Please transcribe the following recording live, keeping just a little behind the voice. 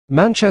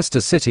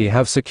Manchester City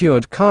have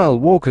secured Kyle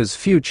Walker's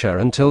future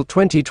until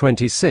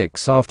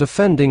 2026 after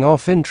fending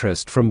off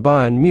interest from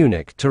Bayern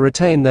Munich to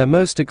retain their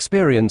most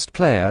experienced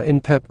player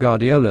in Pep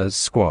Guardiola's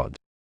squad.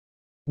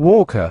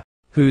 Walker,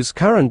 whose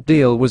current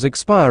deal was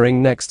expiring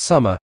next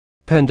summer,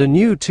 penned a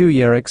new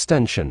 2-year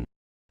extension,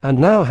 and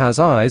now has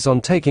eyes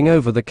on taking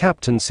over the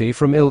captaincy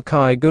from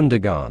Ilkay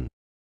Gundogan.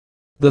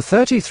 The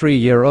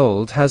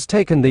 33-year-old has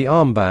taken the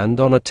armband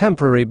on a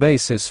temporary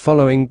basis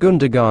following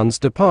Gundogan's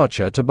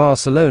departure to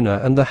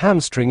Barcelona and the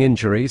hamstring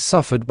injury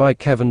suffered by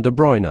Kevin De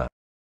Bruyne.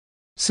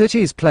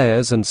 City's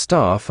players and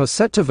staff are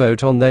set to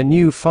vote on their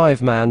new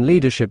 5-man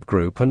leadership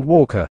group, and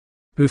Walker,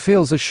 who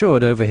feels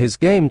assured over his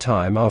game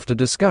time after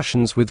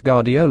discussions with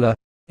Guardiola,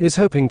 is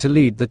hoping to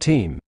lead the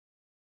team.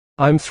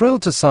 "I'm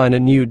thrilled to sign a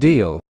new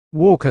deal,"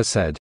 Walker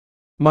said.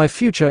 "My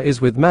future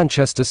is with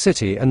Manchester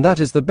City and that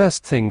is the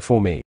best thing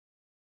for me.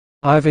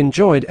 I've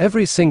enjoyed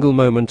every single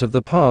moment of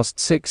the past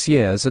 6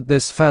 years at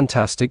this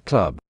fantastic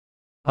club.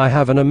 I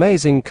have an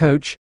amazing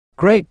coach,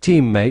 great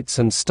teammates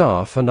and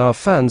staff, and our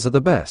fans are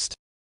the best.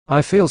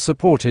 I feel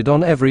supported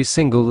on every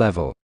single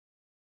level.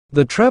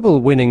 The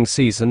treble-winning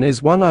season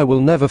is one I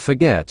will never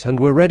forget, and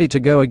we're ready to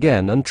go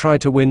again and try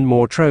to win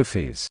more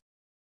trophies.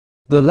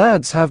 The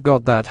lads have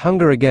got that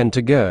hunger again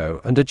to go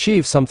and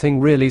achieve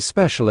something really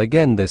special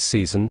again this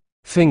season,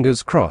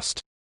 fingers crossed.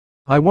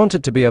 I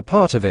wanted to be a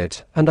part of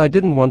it, and I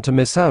didn't want to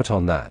miss out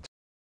on that.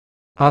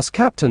 Us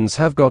captains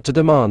have got to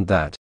demand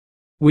that.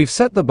 We've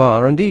set the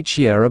bar, and each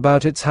year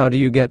about it's how do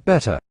you get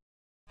better?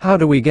 How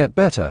do we get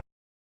better?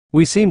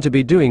 We seem to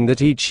be doing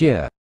that each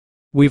year.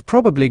 We've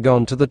probably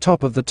gone to the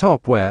top of the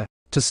top where,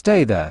 to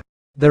stay there,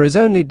 there is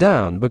only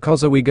down,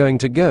 because are we going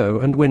to go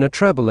and win a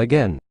treble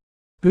again?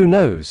 Who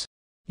knows?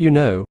 You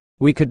know,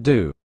 we could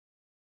do.